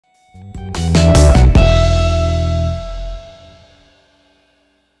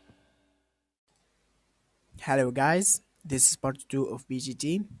Hello guys, this is part 2 of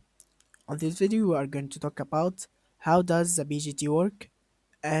BGT. On this video we are going to talk about how does the BGT work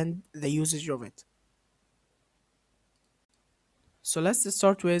and the usage of it. So let's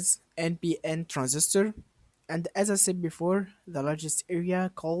start with NPN transistor, and as I said before, the largest area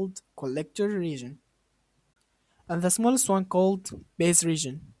called collector region and the smallest one called base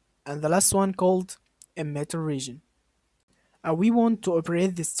region and the last one called emitter region. We want to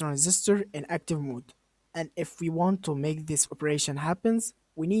operate this transistor in active mode. And if we want to make this operation happens,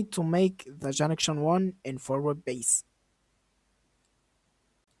 we need to make the junction 1 in forward base.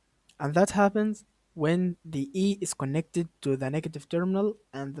 And that happens when the E is connected to the negative terminal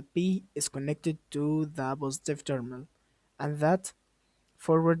and the P is connected to the positive terminal. And that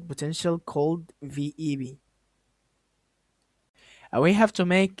forward potential called VEB. We have to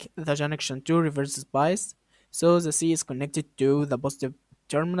make the junction 2 reverse bias, so the C is connected to the positive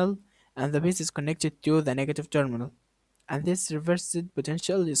terminal and the base is connected to the negative terminal, and this reversed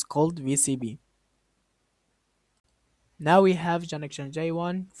potential is called VCB. Now we have junction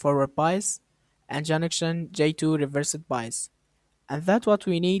J1 forward bias and junction J2 reversed bias, and that's what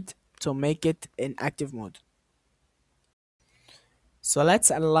we need to make it in active mode. So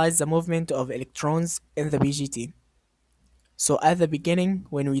let's analyze the movement of electrons in the BJT. So at the beginning,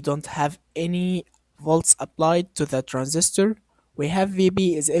 when we don't have any volts applied to the transistor, we have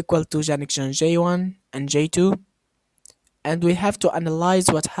VB is equal to junction J1 and J2, and we have to analyze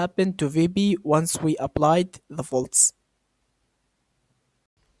what happened to VB once we applied the volts.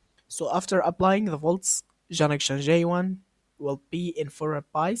 So after applying the volts, junction J1 will be in forward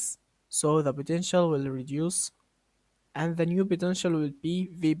bias, so the potential will reduce, and the new potential will be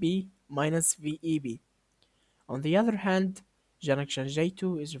VB minus VEB. On the other hand, junction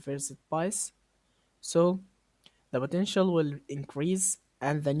J2 is reversed bias, so the potential will increase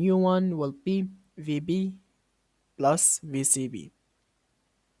and the new one will be VB plus VCB.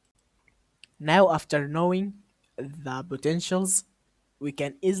 Now after knowing the potentials, we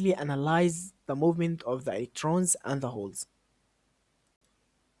can easily analyze the movement of the electrons and the holes.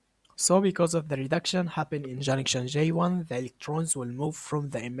 So because of the reduction happened in junction J1, the electrons will move from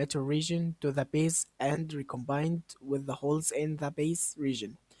the emitter region to the base and recombined with the holes in the base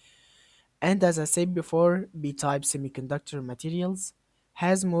region. And as I said before, B-type semiconductor materials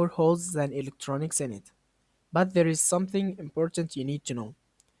has more holes than electronics in it. But there is something important you need to know,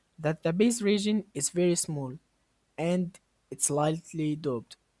 that the base region is very small and it's lightly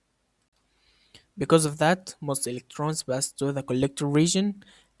doped. Because of that, most electrons pass to the collector region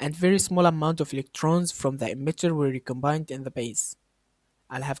and very small amount of electrons from the emitter were recombined in the base.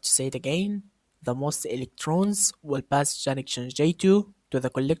 I'll have to say it again, the most electrons will pass junction J2 to the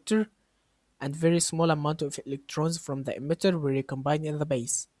collector and very small amount of electrons from the emitter were recombined in the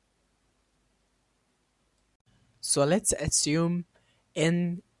base. So let's assume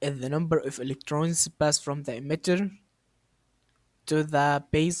N is the number of electrons passed from the emitter to the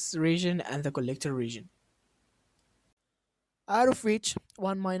base region and the collector region, out of which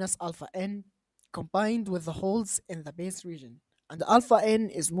 1 minus alpha n combined with the holes in the base region, and alpha n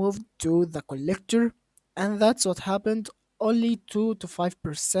is moved to the collector, and that's what happened. Only 2 to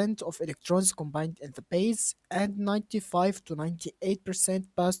 5% of electrons combined in the base and 95 to 98%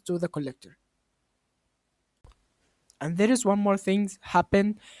 pass to the collector. And there is one more thing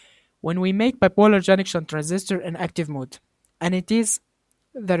happen when we make bipolar junction transistor in active mode, and it is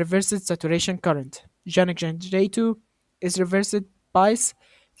the reversed saturation current. Junction J2 is reversed bias,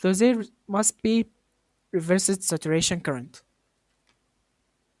 so there must be reversed saturation current.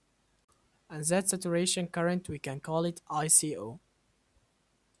 And that saturation current we can call it ICO.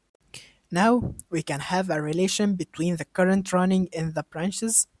 Now we can have a relation between the current running in the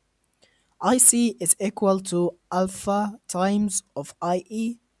branches. IC is equal to alpha times of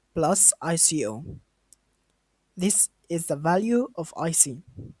IE plus ICO. This is the value of IC.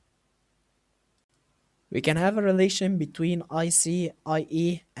 We can have a relation between IC,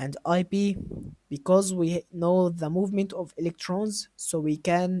 IE, and IB because we know the movement of electrons, so we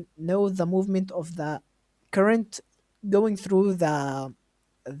can know the movement of the current going through the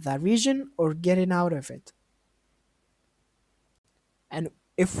region or getting out of it. And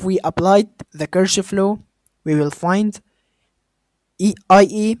if we applied the Kirchhoff law, we will find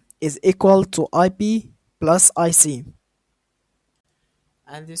IE is equal to IP plus IC.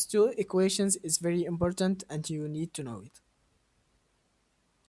 And these two equations is very important and you need to know it.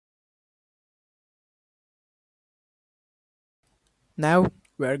 Now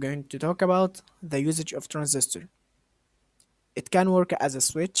we are going to talk about the usage of transistor. It can work as a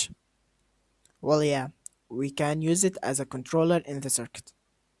switch. Well, yeah, we can use it as a controller in the circuit.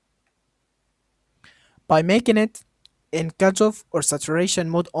 by making it in cutoff or saturation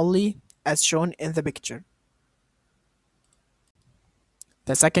mode only as shown in the picture.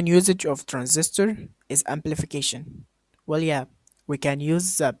 The second usage of transistor is amplification. Well, yeah, we can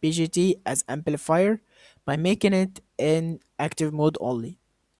use the BJT as amplifier by making it in active mode only.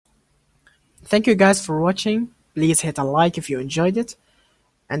 Thank you guys for watching. Please hit a like if you enjoyed it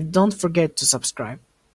and don't forget to subscribe.